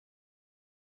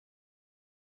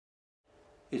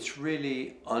It's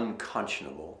really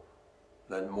unconscionable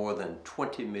that more than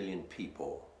 20 million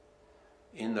people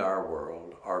in our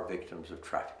world are victims of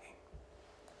trafficking.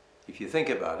 If you think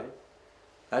about it,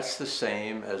 that's the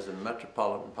same as the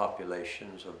metropolitan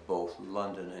populations of both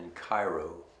London and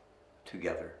Cairo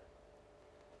together.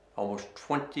 Almost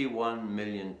 21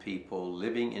 million people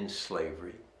living in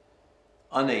slavery,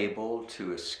 unable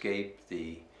to escape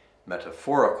the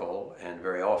metaphorical and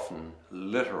very often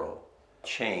literal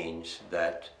chains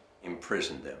that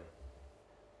imprisoned them.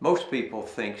 Most people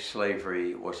think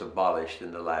slavery was abolished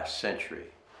in the last century,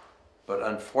 but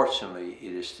unfortunately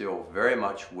it is still very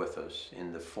much with us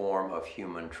in the form of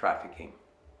human trafficking.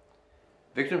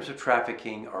 Victims of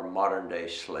trafficking are modern-day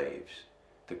slaves.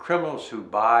 The criminals who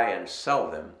buy and sell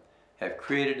them have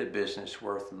created a business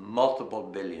worth multiple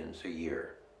billions a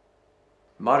year.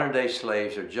 Modern-day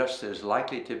slaves are just as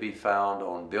likely to be found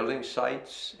on building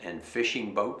sites and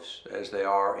fishing boats as they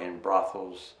are in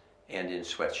brothels and in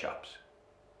sweatshops.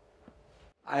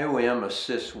 IOM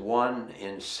assists 1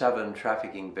 in 7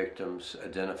 trafficking victims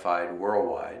identified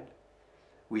worldwide.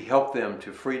 We help them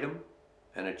to freedom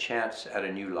and a chance at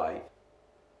a new life.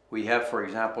 We have, for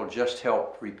example, just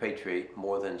helped repatriate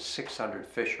more than 600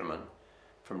 fishermen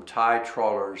from Thai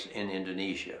trawlers in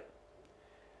Indonesia.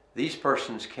 These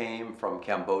persons came from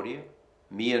Cambodia,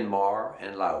 Myanmar,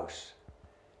 and Laos.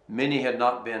 Many had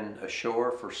not been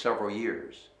ashore for several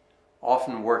years,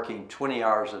 often working 20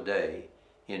 hours a day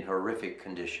in horrific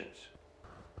conditions.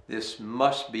 This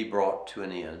must be brought to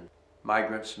an end.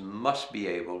 Migrants must be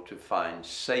able to find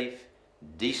safe,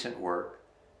 decent work,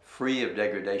 free of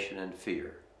degradation and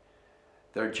fear.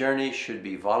 Their journey should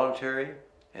be voluntary,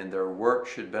 and their work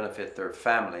should benefit their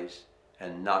families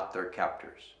and not their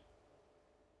captors.